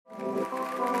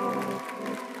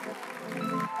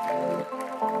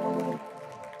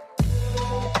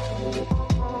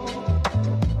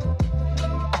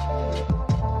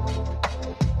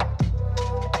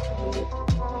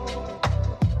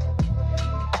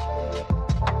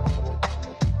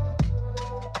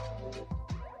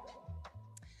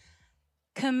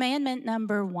Commandment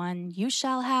number 1, you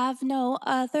shall have no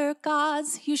other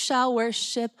gods. You shall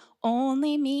worship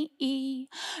only me.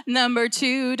 Number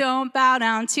 2, don't bow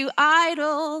down to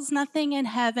idols, nothing in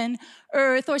heaven,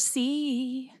 earth, or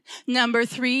sea. Number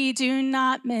 3, do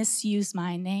not misuse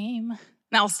my name.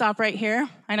 Now I'll stop right here.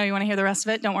 I know you want to hear the rest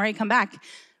of it. Don't worry, come back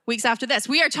weeks after this.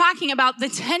 We are talking about the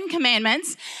 10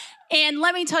 Commandments. And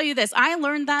let me tell you this, I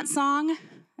learned that song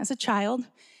as a child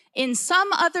in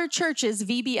some other churches,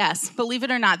 VBS, believe it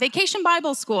or not, Vacation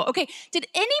Bible School. Okay, did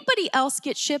anybody else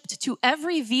get shipped to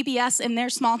every VBS in their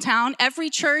small town, every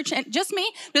church, and just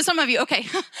me? There's some of you, okay,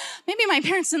 maybe my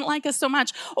parents didn't like us so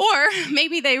much, or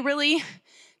maybe they really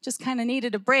just kind of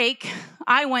needed a break.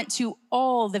 I went to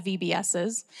all the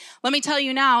VBSs. Let me tell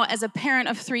you now, as a parent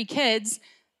of 3 kids,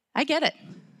 I get it,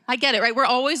 right? We're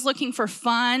always looking for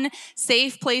fun,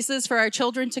 safe places for our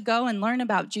children to go and learn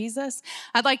about Jesus.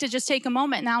 I'd like to just take a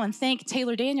moment now and thank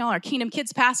Taylor Daniel, our Kingdom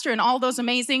Kids pastor, and all those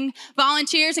amazing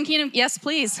volunteers in Kingdom. Yes,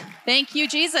 please. Thank you,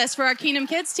 Jesus, for our Kingdom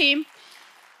Kids team.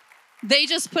 They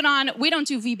just put on, we don't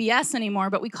do VBS anymore,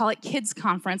 but we call it Kids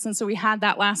Conference. And so we had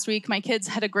that last week. My kids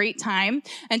had a great time.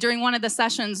 And during one of the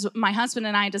sessions, my husband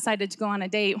and I decided to go on a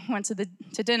date, went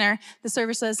to dinner. The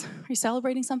server says, "Are you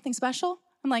celebrating something special?"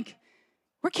 I'm like,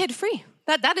 "We're kid-free.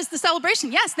 That is the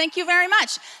celebration." "Yes, thank you very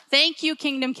much." Thank you,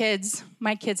 Kingdom Kids.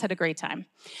 My kids had a great time.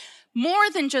 More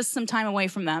than just some time away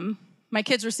from them, my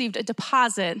kids received a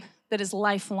deposit that is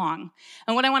lifelong.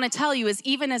 And what I want to tell you is,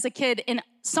 even as a kid in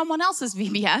someone else's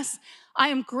VBS, I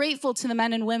am grateful to the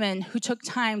men and women who took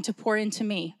time to pour into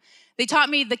me. They taught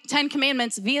me the 10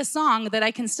 Commandments via song that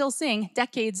I can still sing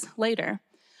decades later.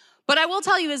 But I will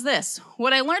tell you is this,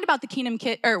 what I learned about the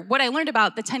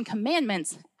 10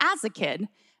 Commandments as a kid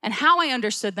and how I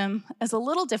understood them is a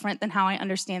little different than how I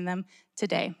understand them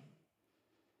today.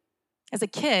 As a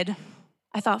kid,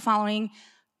 I thought following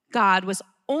God was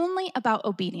only about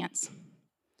obedience.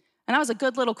 And I was a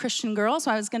good little Christian girl,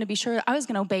 so I was going to be sure I was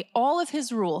going to obey all of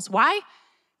his rules. Why?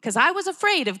 Because I was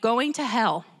afraid of going to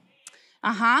hell.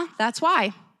 That's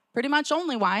why. Pretty much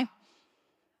only why.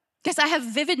 Because I have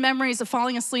vivid memories of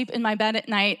falling asleep in my bed at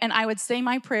night, and I would say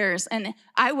my prayers, and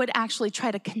I would actually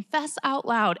try to confess out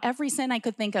loud every sin I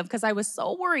could think of, because I was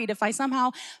so worried if I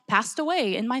somehow passed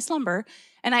away in my slumber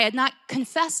and I had not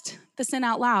confessed the sin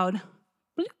out loud,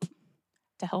 bloop,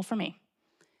 to hell for me.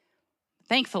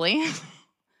 Thankfully,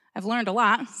 I've learned a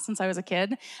lot since I was a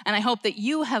kid, and I hope that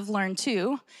you have learned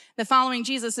too, that following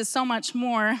Jesus is so much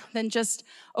more than just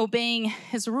obeying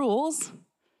his rules.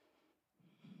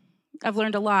 I've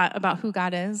learned a lot about who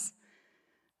God is.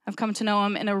 I've come to know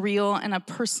him in a real and a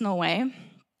personal way.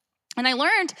 And I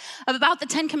learned about the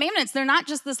 10 Commandments. They're not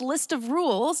just this list of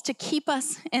rules to keep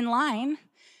us in line.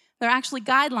 They're actually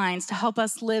guidelines to help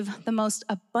us live the most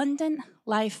abundant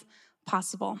life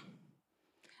possible.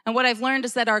 And what I've learned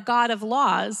is that our God of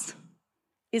laws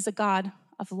is a God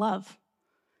of love.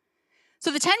 So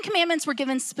the 10 Commandments were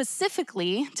given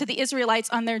specifically to the Israelites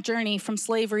on their journey from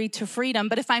slavery to freedom.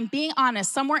 But if I'm being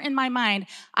honest, somewhere in my mind,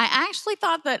 I actually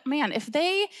thought that, man, if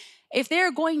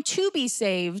they're going to be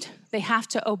saved, they have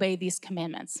to obey these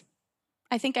commandments.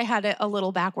 I think I had it a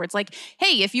little backwards. Like,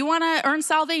 hey, if you want to earn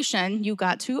salvation, you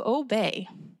got to obey.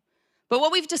 But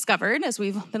what we've discovered as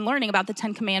we've been learning about the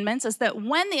 10 Commandments is that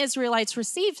when the Israelites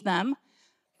received them,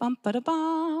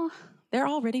 they're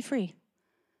already free.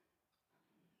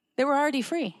 They were already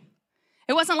free.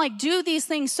 It wasn't like, do these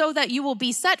things so that you will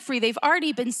be set free. They've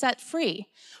already been set free,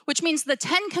 which means the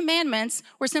 10 Commandments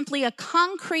were simply a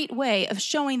concrete way of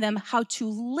showing them how to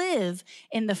live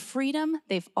in the freedom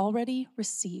they've already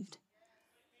received.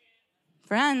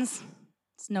 Friends,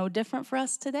 it's no different for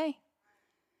us today.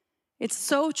 It's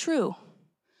so true.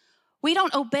 We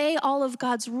don't obey all of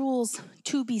God's rules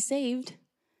to be saved.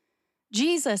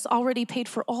 Jesus already paid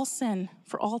for all sin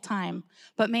for all time.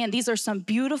 But man, these are some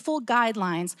beautiful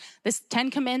guidelines, this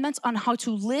 10 Commandments on how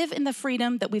to live in the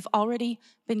freedom that we've already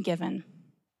been given.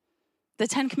 The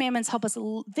 10 Commandments help us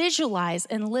visualize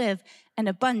and live an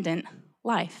abundant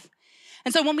life.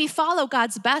 And so when we follow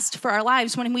God's best for our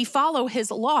lives, when we follow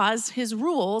his laws, his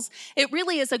rules, it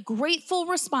really is a grateful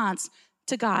response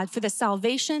to God for the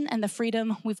salvation and the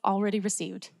freedom we've already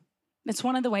received. It's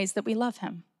one of the ways that we love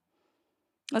him.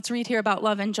 Let's read here about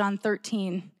love in John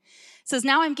 13. It says,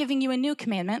 "Now I'm giving you a new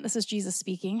commandment." This is Jesus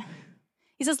speaking.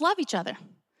 He says, "Love each other.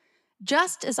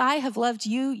 Just as I have loved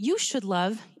you, you should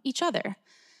love each other.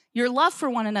 Your love for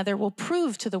one another will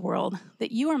prove to the world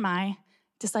that you are my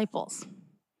disciples."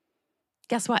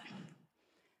 Guess what?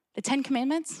 The 10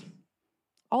 Commandments,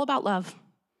 all about love.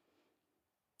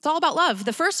 It's all about love.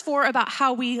 The first 4 are about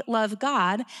how we love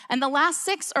God, and the last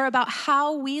 6 are about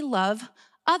how we love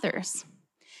others.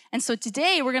 And so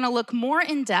today we're going to look more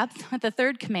in depth at the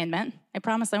third commandment. I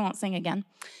promise I won't sing again.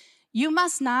 You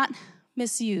must not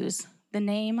misuse the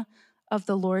name of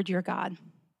the Lord your God.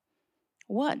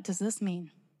 What does this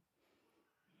mean?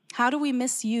 How do we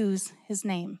misuse his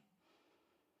name?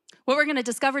 What we're going to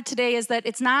discover today is that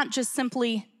it's not just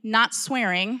simply not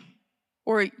swearing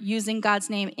or using God's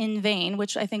name in vain,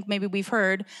 which I think maybe we've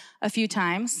heard a few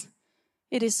times.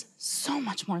 It is so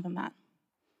much more than that.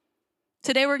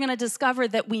 Today we're going to discover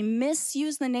that we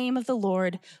misuse the name of the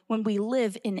Lord when we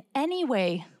live in any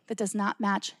way that does not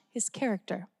match his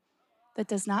character, that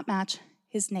does not match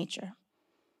his nature.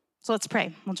 So let's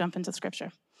pray. We'll jump into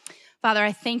scripture. Father,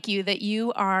 I thank you that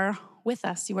you are with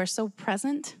us. You are so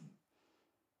present.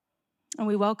 And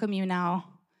we welcome you now,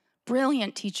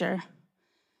 brilliant teacher,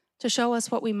 to show us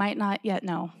what we might not yet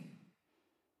know.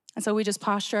 And so we just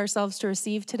posture ourselves to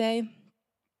receive today.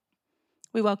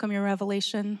 We welcome your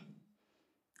revelation,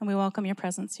 and we welcome your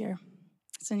presence here.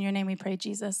 It's in your name we pray,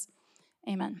 Jesus.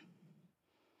 Amen.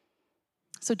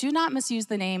 So do not misuse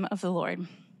the name of the Lord.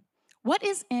 What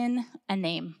is in a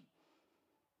name?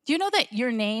 Do you know that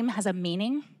your name has a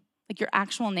meaning? Like your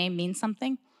actual name means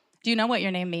something? Do you know what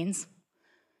your name means?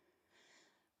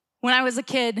 When I was a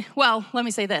kid, well, let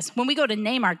me say this. When we go to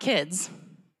name our kids,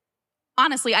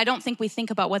 honestly, I don't think we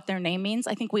think about what their name means.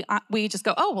 I think we just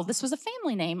go, oh, well, this was a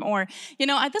family name. Or,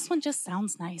 this one just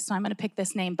sounds nice, so I'm going to pick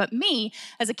this name. But me,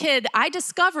 as a kid, I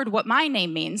discovered what my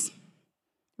name means.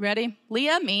 Ready?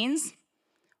 Leah means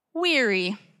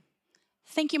weary.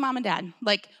 Thank you, Mom and Dad.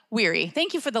 Like, weary.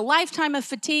 Thank you for the lifetime of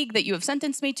fatigue that you have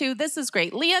sentenced me to. This is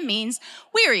great. Leah means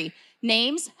weary.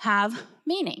 Names have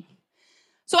meaning.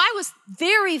 So I was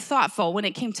very thoughtful when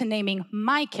it came to naming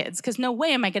my kids, because no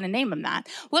way am I going to name them that.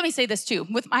 Let me say this too.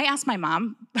 I asked my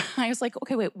mom, I was like,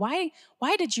 okay, wait, why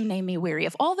did you name me Weary?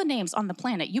 Of all the names on the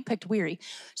planet, you picked Weary.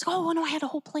 She's like, oh, no, I had a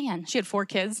whole plan. She had 4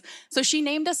 kids. So she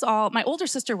named us all. My older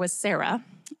sister was Sarah.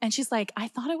 And she's like, I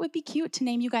thought it would be cute to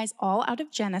name you guys all out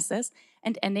of Genesis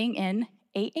and ending in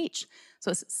AH.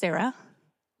 So it's Sarah,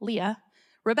 Leah,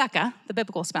 Rebecca, the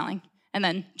biblical spelling, and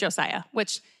then Josiah,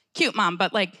 which... cute, Mom,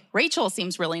 but Rachel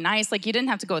seems really nice. You didn't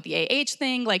have to go with the AH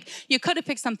thing. You could have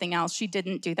picked something else. She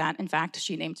didn't do that. In fact,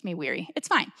 she named me Weary. It's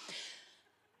fine.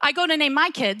 I go to name my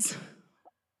kids.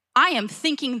 I am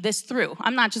thinking this through.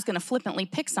 I'm not just going to flippantly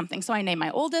pick something. So I name my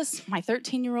oldest, my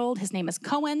 13-year-old. His name is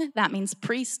Cohen. That means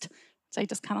priest. So I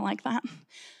just kind of like that.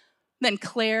 Then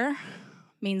Claire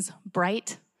means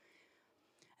bright.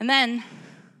 And then,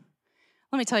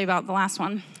 let me tell you about the last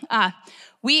one.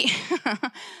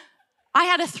 I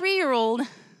had a 3-year-old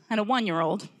and a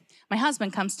 1-year-old. My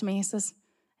husband comes to me, he says,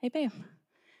 hey, babe,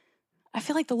 I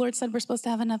feel like the Lord said we're supposed to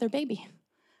have another baby.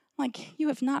 I'm like, you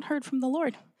have not heard from the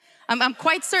Lord. I'm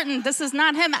quite certain this is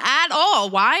not him at all.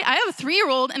 Why? I have a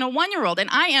 3-year-old and a 1-year-old, and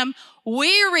I am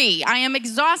weary. I am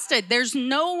exhausted. There's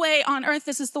no way on earth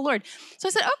this is the Lord. So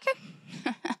I said,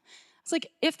 okay. It's like,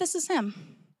 if this is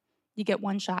him, you get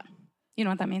 1 shot. You know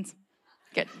what that means?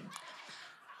 Good.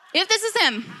 If this is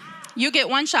him, you get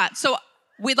 1 shot. So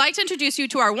we'd like to introduce you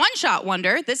to our 1-shot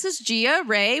wonder. This is Leah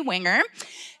Wenger.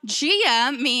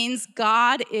 Gia means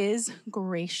God is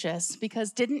gracious,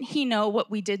 because didn't he know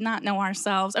what we did not know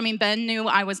ourselves? I mean, Ben knew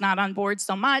I was not on board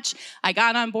so much. I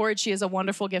got on board. She is a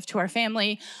wonderful gift to our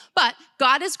family. But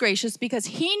God is gracious because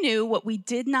he knew what we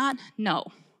did not know.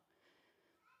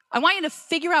 I want you to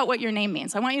figure out what your name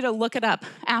means. I want you to look it up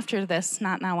after this,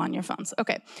 not now on your phones.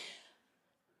 Okay.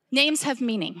 Names have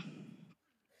meaning.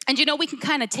 And we can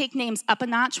kind of take names up a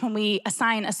notch when we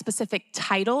assign a specific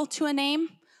title to a name,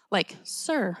 like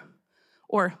Sir,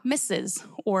 or Mrs.,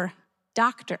 or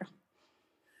Doctor.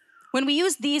 When we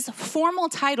use these formal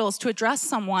titles to address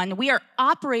someone, we are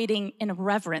operating in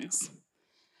reverence.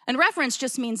 And reverence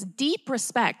just means deep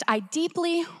respect. I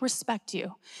deeply respect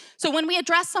you. So when we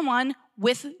address someone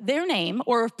with their name,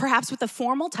 or perhaps with a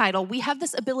formal title, we have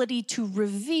this ability to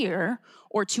revere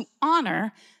or to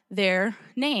honor their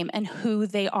name and who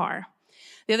they are.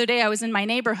 The other day I was in my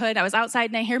neighborhood, I was outside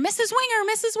and I hear, Mrs.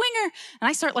 Winger. And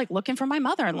I start looking for my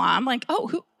mother-in-law. I'm like,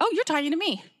 oh, you're talking to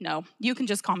me. No, you can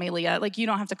just call me Leah. You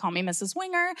don't have to call me Mrs.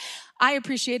 Winger. I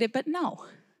appreciate it, but no.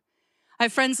 I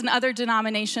have friends in other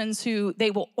denominations who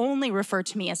they will only refer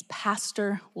to me as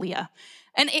Pastor Leah.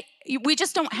 And we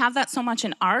just don't have that so much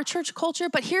in our church culture,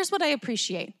 but here's what I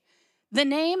appreciate. The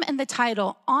name and the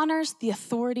title honors the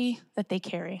authority that they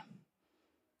carry.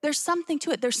 There's something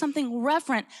to it. There's something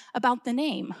reverent about the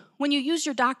name. When you use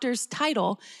your doctor's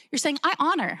title, you're saying, I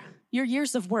honor your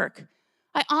years of work.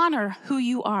 I honor who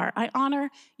you are. I honor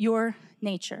your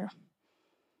nature.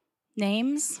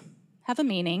 Names have a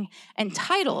meaning, and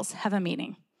titles have a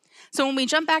meaning. So when we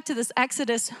jump back to this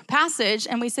Exodus passage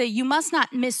and we say, you must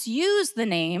not misuse the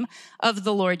name of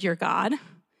the Lord your God,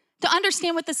 to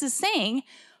understand what this is saying,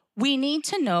 we need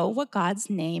to know what God's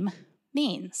name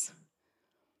means.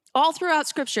 All throughout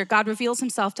Scripture, God reveals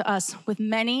himself to us with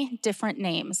many different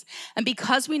names. And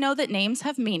because we know that names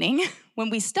have meaning, when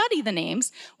we study the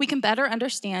names, we can better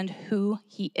understand who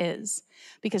he is.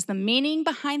 Because the meaning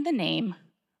behind the name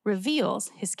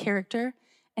reveals his character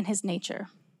and his nature.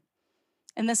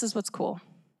 And this is what's cool.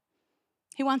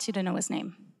 He wants you to know his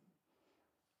name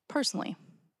personally,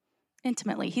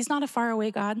 intimately. He's not a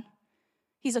faraway God.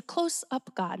 He's a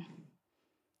close-up God.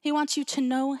 He wants you to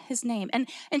know his name. And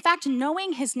in fact,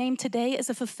 knowing his name today is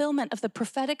a fulfillment of the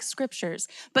prophetic scriptures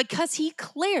because he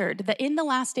declared that in the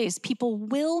last days, people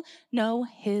will know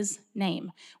his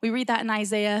name. We read that in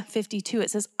Isaiah 52.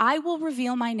 It says, I will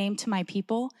reveal my name to my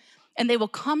people, and they will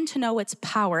come to know its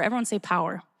power. Everyone say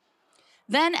power.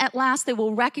 Then at last, they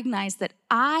will recognize that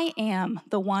I am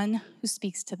the one who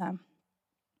speaks to them.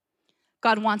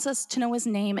 God wants us to know his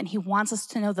name, and he wants us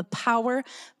to know the power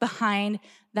behind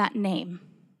that name.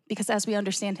 Because as we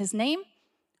understand his name,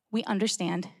 we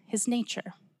understand his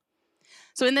nature.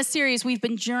 So in this series, we've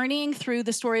been journeying through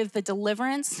the story of the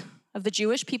deliverance of the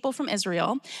Jewish people from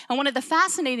Israel. And one of the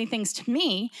fascinating things to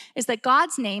me is that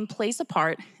God's name plays a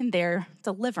part in their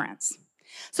deliverance.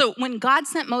 So when God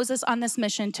sent Moses on this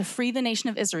mission to free the nation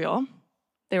of Israel,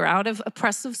 they were out of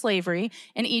oppressive slavery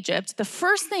in Egypt, the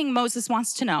first thing Moses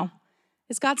wants to know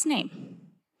is God's name.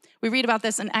 We read about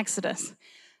this in Exodus.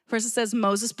 First, it says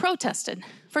Moses protested.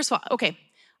 First of all, okay,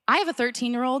 I have a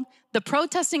 13-year-old. The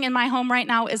protesting in my home right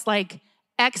now is like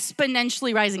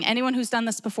exponentially rising. Anyone who's done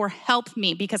this before, help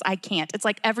me because I can't. It's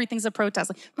like everything's a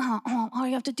protest. Like, oh,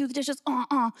 you have to do the dishes.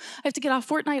 I have to get off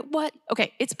Fortnite. What?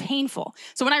 Okay, it's painful.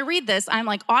 So when I read this, I'm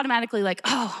like automatically like,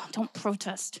 oh, don't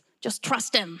protest. Just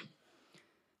trust him.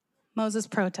 Moses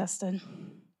protested.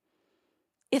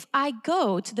 If I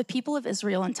go to the people of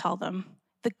Israel and tell them,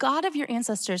 the God of your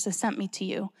ancestors has sent me to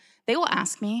you, they will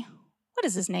ask me, what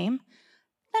is his name?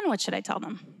 Then what should I tell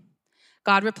them?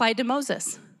 God replied to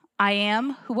Moses, I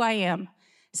am who I am.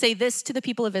 Say this to the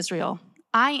people of Israel,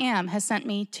 I am has sent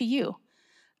me to you.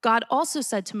 God also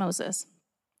said to Moses,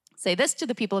 say this to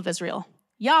the people of Israel,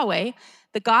 Yahweh,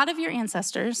 the God of your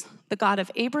ancestors, the God of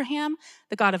Abraham,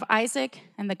 the God of Isaac,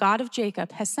 and the God of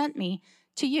Jacob has sent me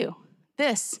to you.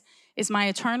 This is my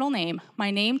eternal name,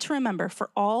 my name to remember for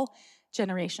all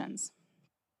generations.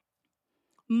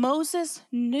 Moses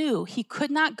knew he could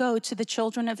not go to the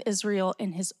children of Israel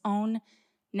in his own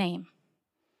name.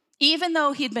 Even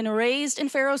though he had been raised in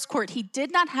Pharaoh's court, he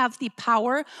did not have the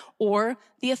power or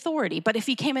the authority. But if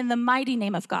he came in the mighty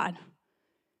name of God,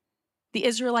 the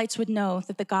Israelites would know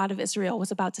that the God of Israel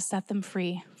was about to set them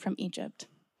free from Egypt.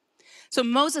 So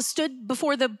Moses stood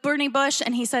before the burning bush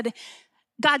and he said,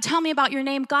 God, tell me about your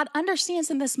name. God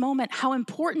understands in this moment how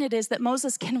important it is that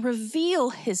Moses can reveal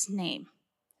his name.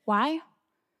 Why?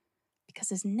 Because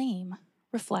his name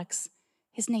reflects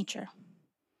his nature.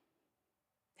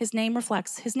 His name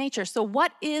reflects his nature. So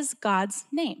what is God's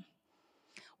name?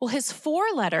 Well, his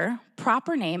 4-letter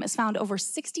proper name is found over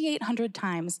 6,800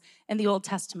 times in the Old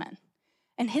Testament.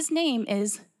 And his name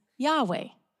is Yahweh.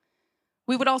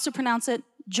 We would also pronounce it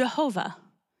Jehovah.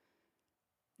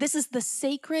 This is the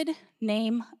sacred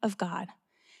name of God,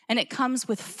 and it comes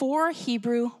with 4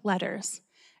 Hebrew letters.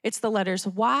 It's the letters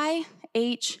Y,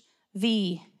 H,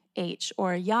 V, H,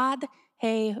 or Yad,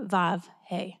 He, Vav,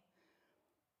 He.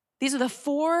 These are the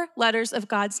 4 letters of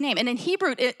God's name. And in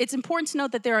Hebrew, it's important to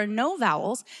note that there are no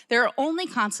vowels. There are only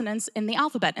consonants in the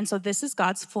alphabet. And so this is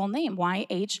God's full name, Y,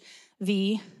 H,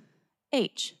 V,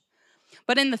 H.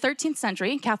 But in the 13th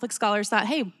century, Catholic scholars thought,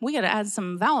 hey, we got to add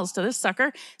some vowels to this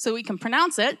sucker so we can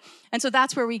pronounce it. And so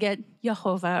that's where we get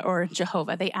Yehovah or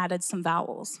Jehovah. They added some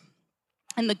vowels.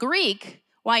 In the Greek,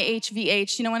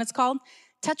 YHVH, you know what it's called?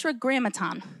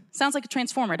 Tetragrammaton. Sounds like a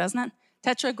transformer, doesn't it?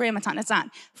 Tetragrammaton. It's not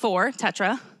 4,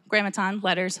 tetragrammaton,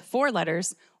 letters, 4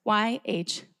 letters,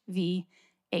 YHVH.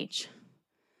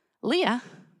 Leah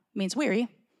means weary.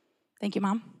 Thank you,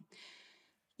 Mom.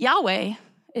 Yahweh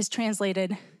is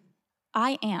translated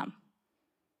I am.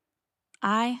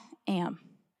 I am.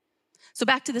 So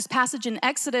back to this passage in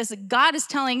Exodus, God is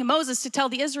telling Moses to tell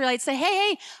the Israelites, say,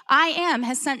 hey, I am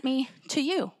has sent me to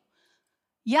you.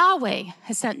 Yahweh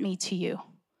has sent me to you.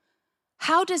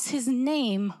 How does his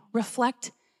name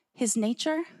reflect his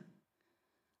nature?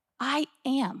 I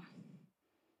am.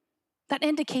 That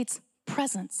indicates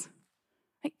presence,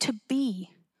 right? To be.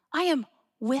 I am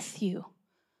with you.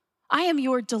 I am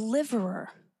your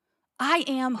deliverer. I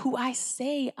am who I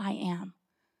say I am.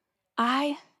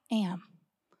 I am.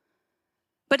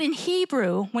 But in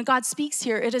Hebrew, when God speaks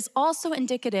here, it is also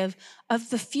indicative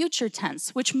of the future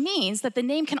tense, which means that the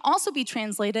name can also be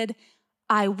translated,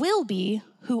 I will be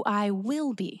who I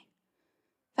will be.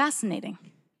 Fascinating.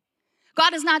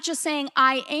 God is not just saying,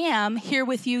 I am here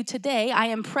with you today. I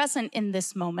am present in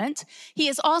this moment. He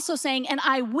is also saying, and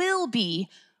I will be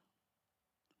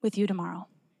with you tomorrow.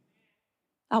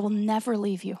 I will never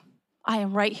leave you. I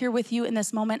am right here with you in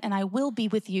this moment, and I will be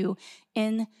with you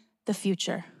in the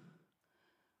future.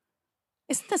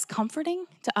 Isn't this comforting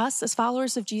to us as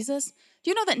followers of Jesus?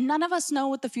 Do you know that none of us know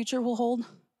what the future will hold?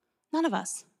 None of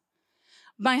us.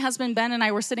 My husband, Ben, and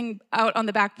I were sitting out on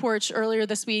the back porch earlier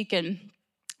this week and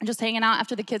just hanging out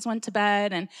after the kids went to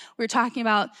bed. And we were talking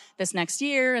about this next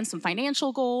year and some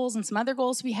financial goals and some other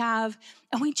goals we have.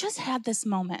 And we just had this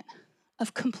moment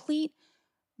of complete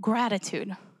gratitude.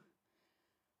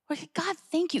 We're like, God,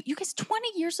 thank you. You guys,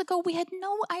 20 years ago, we had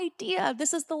no idea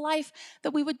this is the life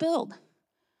that we would build.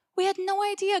 We had no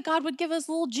idea God would give us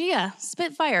little Gia,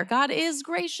 Spitfire. God is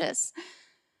gracious.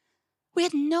 We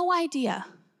had no idea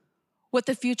what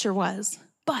the future was,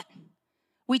 but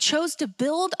we chose to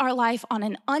build our life on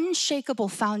an unshakable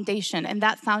foundation, and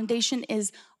that foundation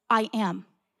is I am.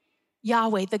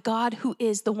 Yahweh, the God who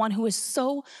is the one who is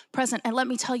so present. And let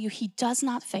me tell you, he does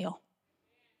not fail.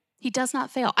 He does not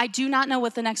fail. I do not know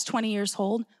what the next 20 years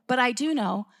hold, but I do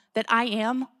know that I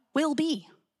am, will be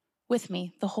with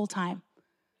me the whole time.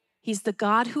 He's the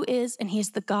God who is, and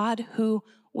he's the God who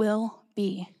will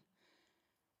be.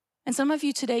 And some of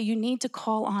you today, you need to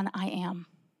call on I am.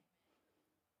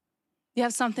 You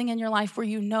have something in your life where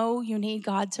you know you need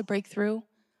God to break through.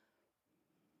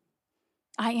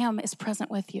 I am is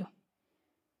present with you.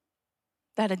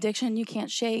 That addiction you can't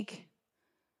shake,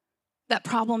 that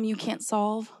problem you can't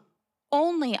solve,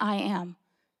 only I am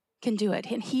can do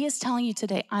it. And he is telling you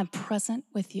today, I'm present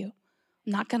with you.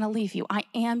 I'm not going to leave you. I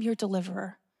am your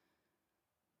deliverer.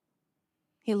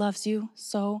 He loves you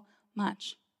so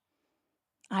much.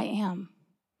 I am.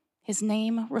 His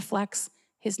name reflects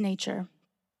his nature.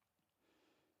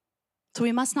 So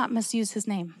we must not misuse his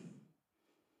name.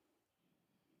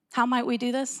 How might we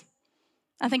do this?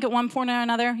 I think at one point or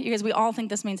another, you guys, we all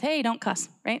think this means, hey, don't cuss,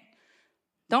 right?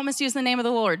 Don't misuse the name of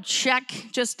the Lord. Check,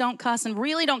 just don't cuss, and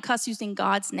really don't cuss using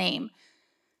God's name.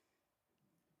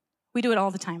 We do it all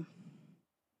the time.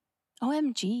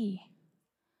 OMG.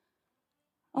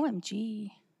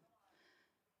 OMG.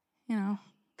 You know,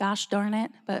 gosh darn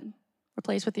it, but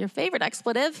replace with your favorite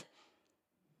expletive.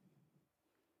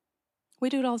 We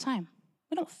do it all the time.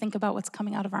 We don't think about what's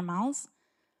coming out of our mouths.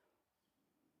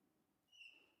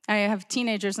 I have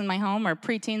teenagers in my home or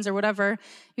preteens or whatever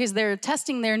because they're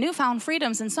testing their newfound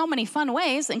freedoms in so many fun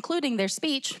ways, including their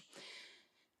speech.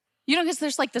 You know, because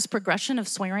there's like this progression of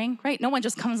swearing, right? No one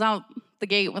just comes out the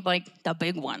gate with like the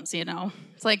big ones, you know?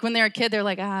 It's like when they're a kid, they're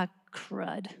like,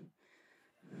 crud.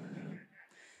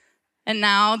 And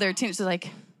now their teens are like,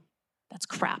 that's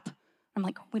crap. I'm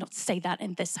like, we don't say that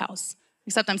in this house.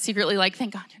 Except I'm secretly like,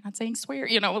 thank God you're not saying swear,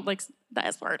 you know, like that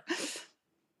is hard.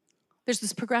 There's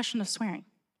this progression of swearing.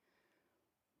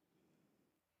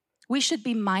 We should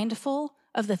be mindful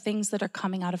of the things that are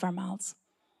coming out of our mouths.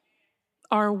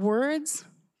 Our words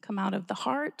come out of the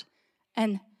heart,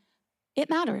 and it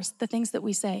matters, the things that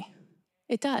we say.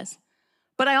 It does.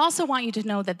 But I also want you to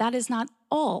know that that is not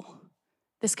all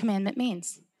this commandment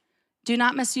means. Do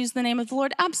not misuse the name of the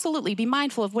Lord. Absolutely, be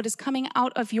mindful of what is coming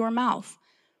out of your mouth.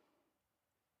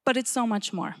 But it's so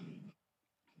much more.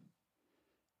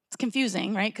 It's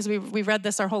confusing, right? Because we've read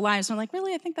this our whole lives. And we're like,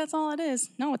 really? I think that's all it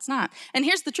is. No, it's not. And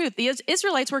here's the truth. The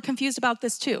Israelites were confused about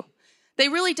this too. They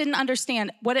really didn't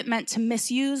understand what it meant to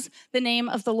misuse the name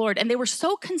of the Lord. And they were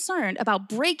so concerned about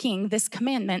breaking this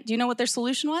commandment. Do you know what their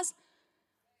solution was?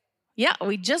 Yeah,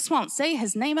 we just won't say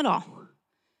his name at all.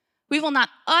 We will not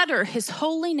utter his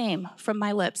holy name from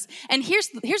my lips. And here's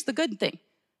the good thing.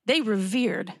 They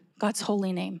revered God's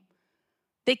holy name.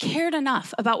 They cared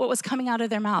enough about what was coming out of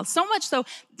their mouths. So much so,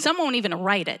 some won't even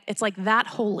write it. It's like that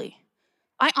holy.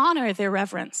 I honor their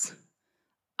reverence.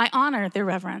 I honor their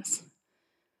reverence.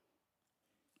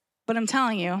 But I'm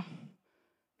telling you,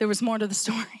 there was more to the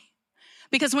story.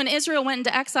 Because when Israel went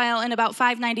into exile in about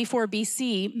 594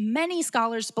 BC, many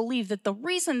scholars believe that the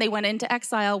reason they went into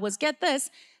exile was, get this,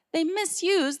 they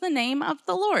misused the name of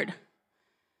the Lord.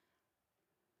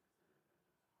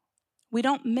 We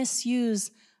don't misuse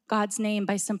God's name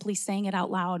by simply saying it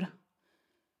out loud.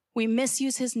 We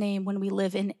misuse his name when we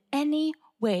live in any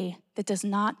way that does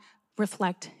not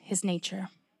reflect his nature.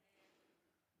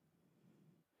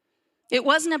 It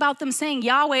wasn't about them saying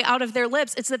Yahweh out of their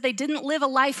lips. It's that they didn't live a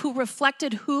life who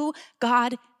reflected who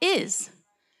God is.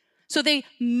 So they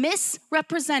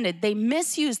misrepresented, they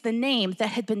misused the name that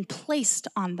had been placed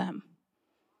on them.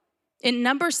 In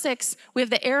number 6, we have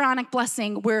the Aaronic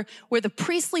blessing where the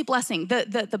priestly blessing,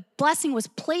 the blessing was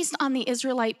placed on the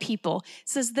Israelite people. It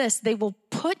says this, they will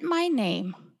put my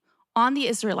name on the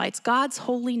Israelites, God's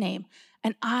holy name,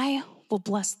 and I will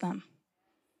bless them.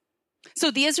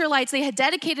 So the Israelites, they had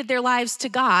dedicated their lives to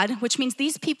God, which means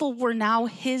these people were now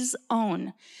his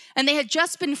own. And they had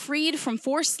just been freed from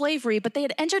forced slavery, but they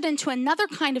had entered into another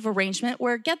kind of arrangement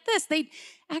where, get this, they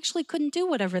actually couldn't do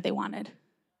whatever they wanted.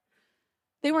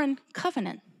 They were in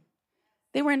covenant.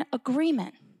 They were in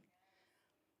agreement.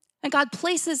 And God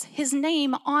places his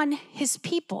name on his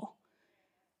people.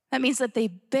 That means that they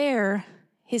bear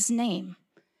his name.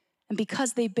 And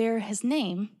because they bear his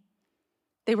name,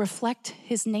 they reflect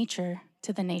his nature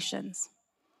to the nations.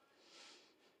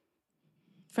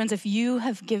 Friends, if you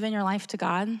have given your life to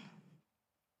God,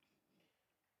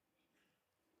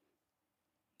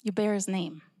 you bear his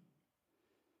name.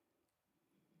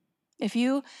 If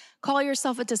you call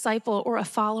yourself a disciple or a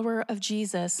follower of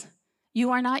Jesus, you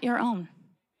are not your own,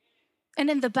 and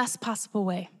in the best possible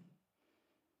way.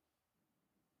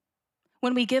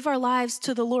 When we give our lives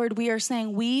to the Lord, we are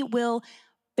saying we will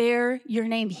bear your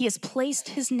name. He has placed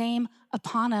his name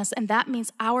upon us, and that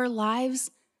means our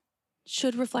lives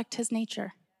should reflect his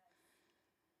nature.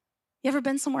 You ever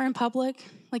been somewhere in public,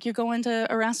 like you're going to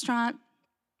a restaurant,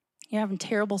 you're having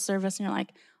terrible service, and you're like,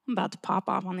 I'm about to pop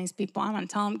off on these people. I'm going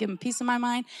to tell them, give them a piece of my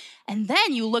mind. And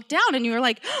then you look down and you're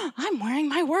like, I'm wearing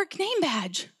my work name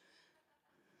badge.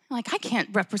 You're like, I can't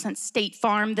represent State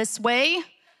Farm this way.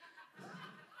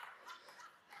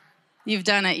 You've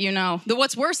done it, you know.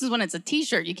 What's worse is when it's a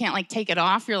t-shirt. You can't take it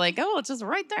off. You're like, oh, it's just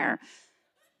right there.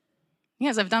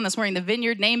 Yes, I've done this wearing the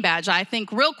Vineyard name badge. I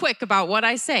think real quick about what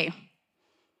I say.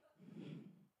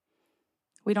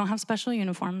 We don't have special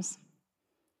uniforms.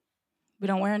 We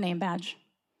don't wear a name badge.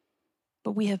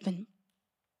 But we have been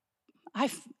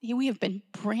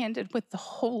branded with the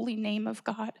holy name of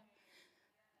God.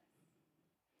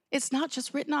 It's not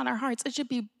just written on our hearts. It should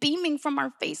be beaming from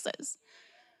our faces.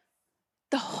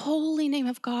 The holy name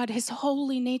of God, his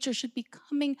holy nature should be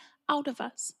coming out of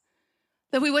us.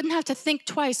 That we wouldn't have to think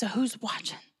twice of who's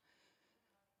watching.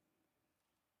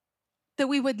 That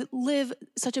we would live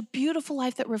such a beautiful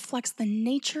life that reflects the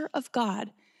nature of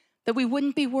God, that we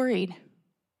wouldn't be worried.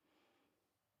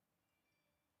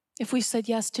 If we said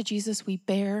yes to Jesus, we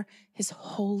bear his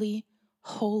holy,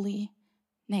 holy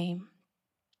name.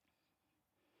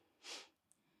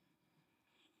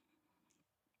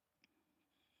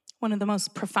 One of the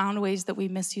most profound ways that we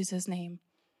misuse his name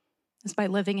is by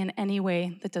living in any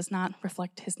way that does not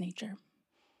reflect his nature.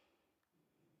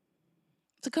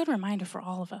 It's a good reminder for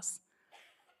all of us.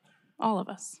 All of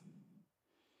us.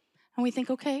 And we think,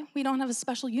 okay, we don't have a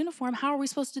special uniform. How are we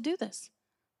supposed to do this?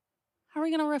 How are we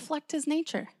going to reflect his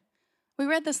nature? We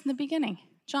read this in the beginning,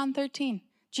 John 13.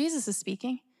 Jesus is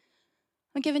speaking.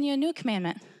 I'm giving you a new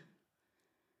commandment.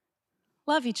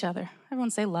 Love each other. Everyone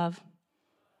say love.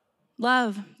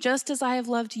 Love, just as I have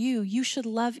loved you, you should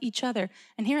love each other.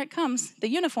 And here it comes, the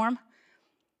uniform.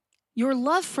 Your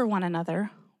love for one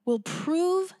another will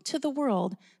prove to the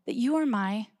world that you are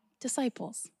my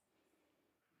disciples.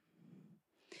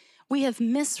 We have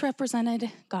misrepresented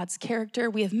God's character.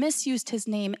 We have misused his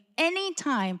name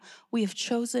anytime we have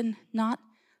chosen not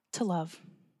to love.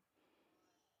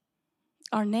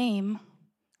 Our name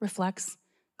reflects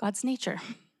God's nature.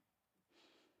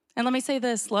 And let me say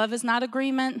this, love is not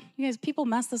agreement. You guys, people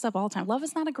mess this up all the time. Love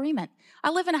is not agreement. I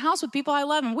live in a house with people I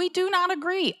love, and we do not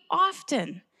agree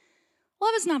often.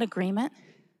 Love is not agreement,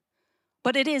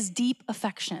 but it is deep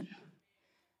affection.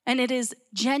 And it is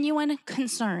genuine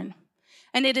concern.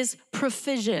 And it is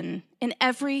provision in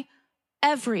every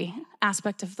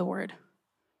aspect of the word.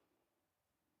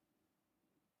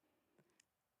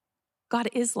 God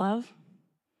is love.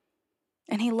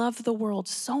 And he loved the world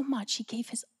so much, he gave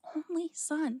his only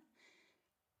son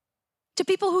to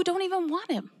people who don't even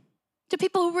want him, to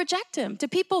people who reject him, to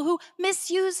people who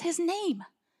misuse his name.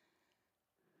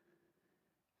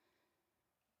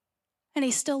 And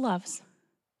he still loves.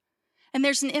 And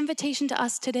there's an invitation to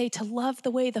us today to love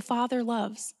the way the Father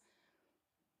loves,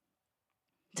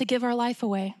 to give our life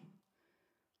away,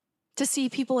 to see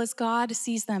people as God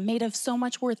sees them, made of so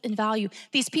much worth and value.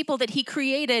 These people that he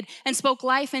created and spoke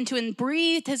life into and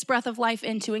breathed his breath of life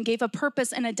into and gave a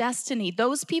purpose and a destiny.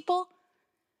 Those people,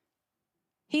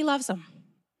 he loves them.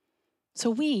 So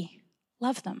we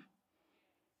love them.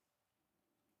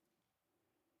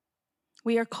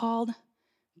 We are called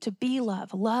to be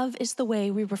love. Love is the way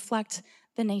we reflect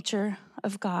the nature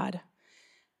of God.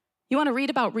 You want to read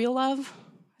about real love?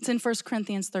 It's in 1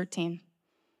 Corinthians 13.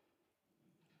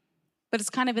 but it's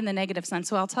kind of in the negative sense.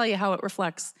 So I'll tell you how it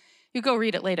reflects. You go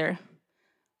read it later.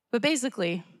 But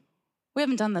basically, we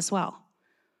haven't done this well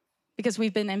because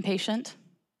we've been impatient,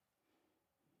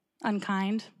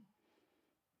 unkind.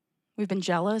 We've been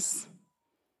jealous,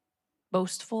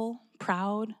 boastful,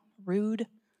 proud, rude.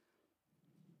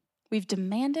 We've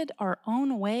demanded our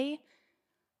own way.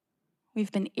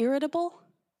 We've been irritable.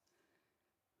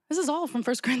 This is all from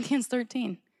 1 Corinthians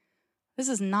 13. This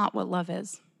is not what love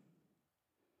is.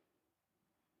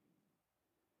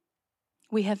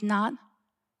 We have not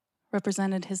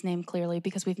represented his name clearly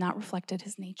because we've not reflected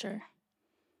his nature.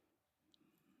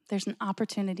 There's an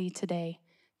opportunity today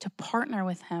to partner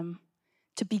with him,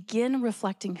 to begin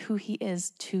reflecting who he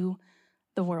is to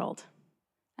the world.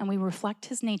 And we reflect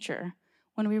his nature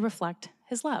when we reflect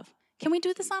his love. Can we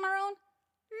do this on our own?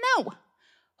 No.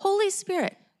 Holy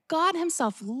Spirit, God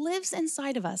himself lives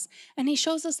inside of us, and he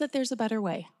shows us that there's a better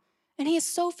way. And he is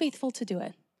so faithful to do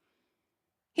it.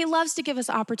 He loves to give us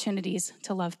opportunities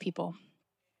to love people.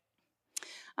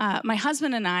 My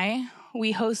husband and I,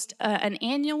 we host an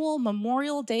annual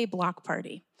Memorial Day block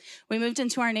party. We moved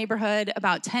into our neighborhood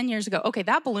about 10 years ago. Okay,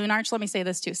 that balloon arch, let me say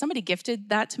this too. Somebody gifted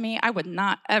that to me. I would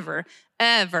not ever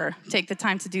take the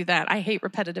time to do that. I hate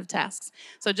repetitive tasks.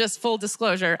 So just full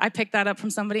disclosure, I picked that up from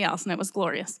somebody else and it was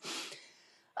glorious.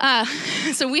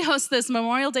 So we host this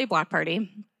Memorial Day block party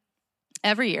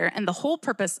every year. And the whole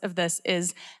purpose of this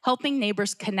is helping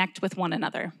neighbors connect with one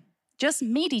another. Just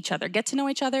meet each other, get to know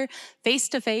each other face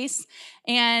to face.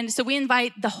 And so we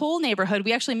invite the whole neighborhood.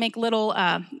 We actually make little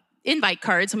invite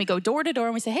cards and we go door to door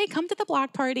and we say, hey, come to the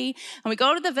block party. And we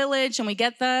go to the village and we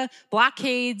get the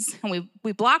blockades and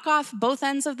we block off both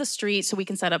ends of the street so we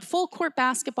can set up full court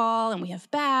basketball and we have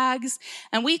bags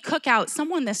and we cook out.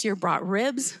 Someone this year brought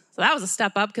ribs. So that was a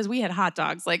step up because we had hot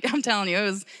dogs. Like I'm telling you, it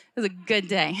was a good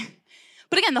day.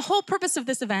 But again, the whole purpose of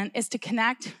this event is to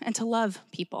connect and to love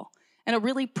people in a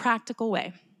really practical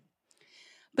way.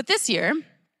 But this year,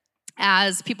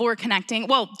 as people were connecting,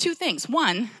 well, two things.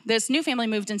 One, this new family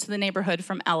moved into the neighborhood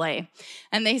from LA.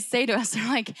 And they say to us, they're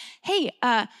like, hey,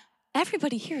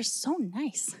 everybody here is so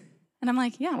nice. And I'm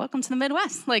like, yeah, welcome to the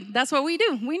Midwest. Like, that's what we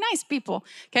do. We nice people,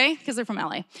 okay? Because they're from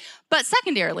LA. But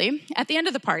secondarily, at the end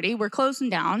of the party, we're closing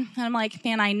down. And I'm like,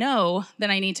 man, I know that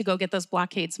I need to go get those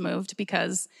blockades moved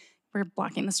because we're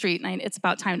blocking the street and it's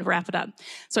about time to wrap it up.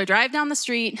 So I drive down the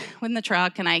street with the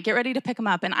truck and I get ready to pick them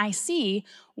up and I see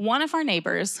one of our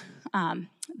neighbors.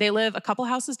 They live a couple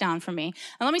houses down from me.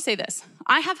 And let me say this.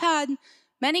 I have had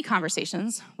many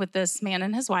conversations with this man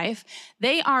and his wife.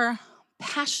 They are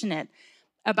passionate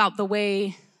about the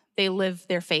way they live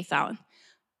their faith out.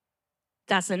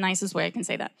 That's the nicest way I can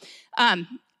say that.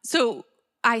 So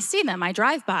I see them, I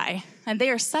drive by, and they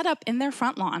are set up in their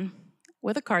front lawn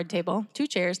with a card table, 2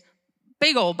 chairs,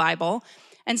 big old Bible,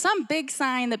 and some big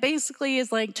sign that basically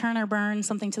is like turn or burn,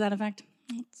 something to that effect.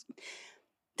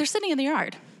 They're sitting in the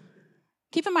yard.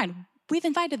 Keep in mind, we've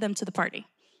invited them to the party.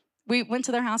 We went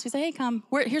to their house. We said, hey, come.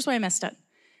 Here's where I missed it.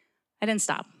 I didn't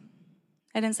stop.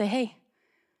 I didn't say, hey,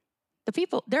 the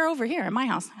people, they're over here at my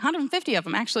house. 150 of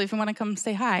them, actually, if you want to come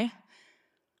say hi.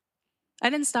 I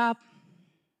didn't stop.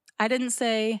 I didn't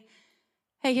say,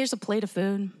 hey, here's a plate of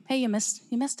food. Hey, you missed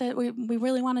it. We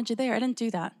really wanted you there. I didn't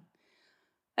do that.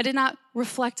 I did not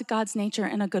reflect God's nature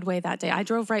in a good way that day. I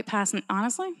drove right past, and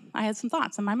honestly, I had some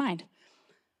thoughts in my mind.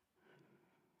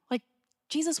 Like,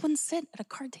 Jesus wouldn't sit at a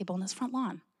card table in his front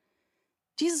lawn.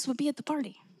 Jesus would be at the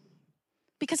party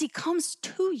because he comes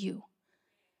to you.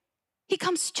 He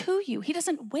comes to you. He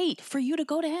doesn't wait for you to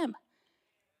go to him.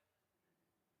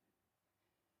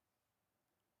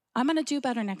 I'm going to do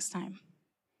better next time.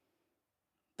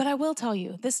 But I will tell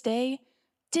you, this day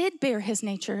did bear his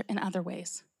nature in other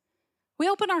ways. We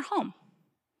open our home.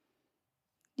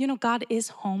 You know, God is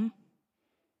home.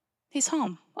 He's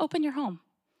home. Open your home.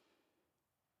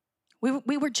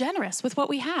 We were generous with what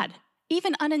we had.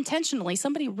 Even unintentionally,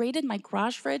 somebody raided my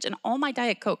garage fridge and all my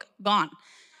Diet Coke, gone.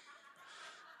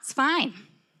 It's fine.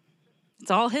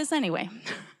 It's all his anyway.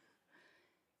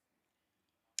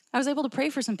 I was able to pray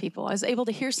for some people. I was able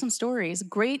to hear some stories.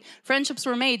 Great friendships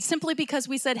were made simply because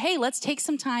we said, hey, let's take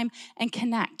some time and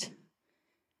connect.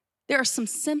 There are some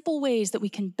simple ways that we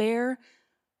can bear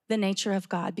the nature of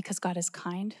God because God is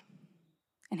kind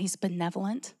and he's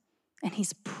benevolent and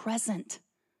he's present.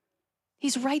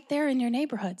 He's right there in your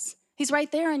neighborhoods. He's right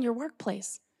there in your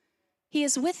workplace. He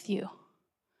is with you.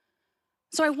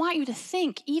 So I want you to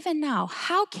think even now,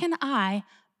 how can I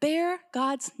bear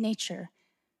God's nature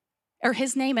or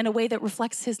his name in a way that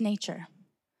reflects his nature?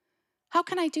 How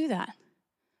can I do that?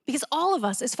 Because all of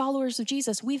us as followers of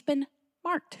Jesus, we've been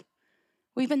marked.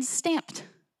 We've been stamped.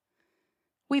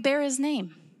 We bear his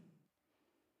name.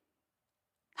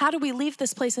 How do we leave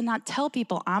this place and not tell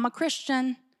people, I'm a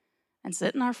Christian, and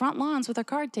sit in our front lawns with our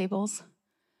card tables?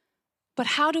 But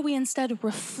how do we instead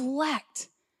reflect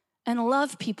and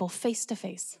love people face to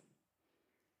face?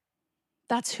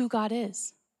 That's who God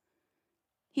is.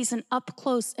 He's an up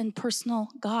close and personal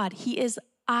God. He is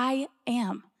I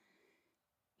am.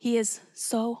 He is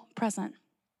so present.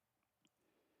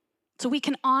 So we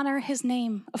can honor his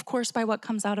name, of course, by what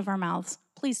comes out of our mouths.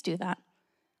 Please do that.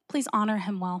 Please honor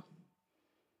him well.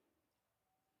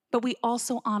 But we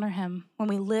also honor him when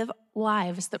we live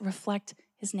lives that reflect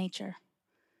his nature,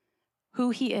 who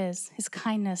he is, his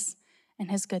kindness,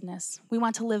 and his goodness. We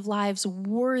want to live lives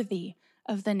worthy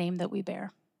of the name that we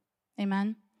bear.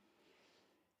 Amen.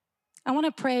 I want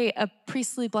to pray a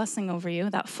priestly blessing over you,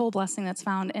 that full blessing that's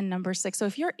found in number 6. So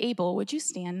if you're able, would you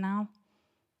stand now?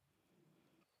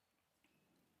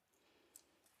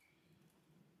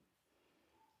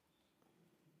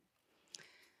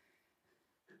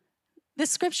 This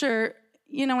scripture,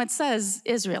 it says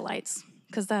Israelites,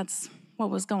 because that's what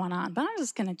was going on. But I'm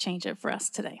just going to change it for us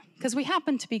today, because we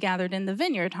happen to be gathered in the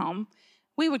vineyard home.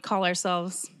 We would call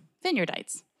ourselves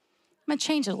vineyardites. I'm going to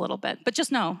change it a little bit, but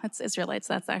just know it's Israelites.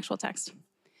 That's the actual text.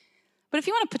 But if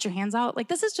you want to put your hands out,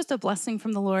 this is just a blessing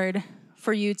from the Lord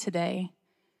for you today.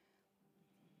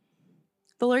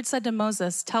 The Lord said to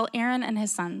Moses, tell Aaron and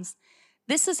his sons,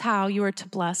 this is how you are to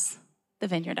bless the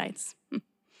vineyardites.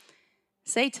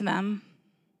 Say to them,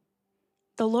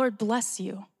 the Lord bless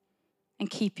you and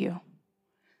keep you.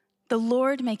 The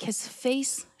Lord make his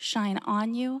face shine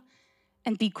on you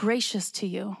and be gracious to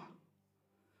you.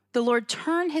 The Lord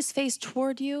turn his face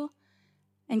toward you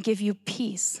and give you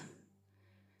peace.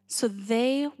 So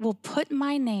they will put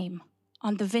my name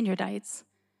on the vineyardites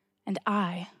and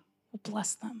I will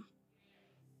bless them.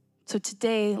 So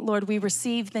today, Lord, we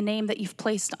receive the name that you've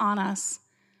placed on us.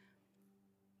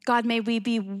 God, may we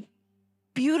be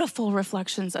beautiful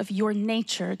reflections of your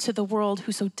nature to the world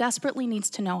who so desperately needs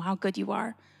to know how good you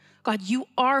are. God, you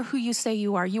are who you say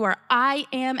you are. You are I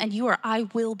am and you are I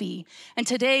will be. And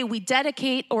today we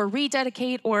dedicate or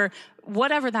rededicate or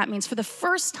whatever that means for the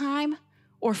first time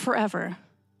or forever.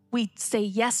 We say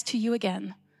yes to you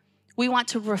again. We want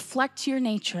to reflect your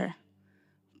nature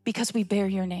because we bear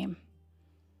your name.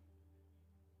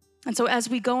 And so as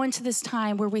we go into this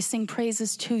time where we sing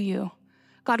praises to you,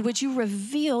 God, would you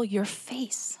reveal your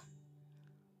face?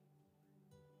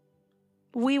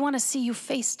 We want to see you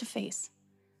face to face.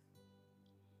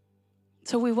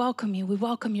 So we welcome you. We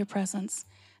welcome your presence.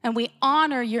 And we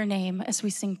honor your name as we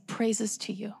sing praises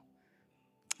to you.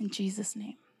 In Jesus'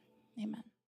 name, amen.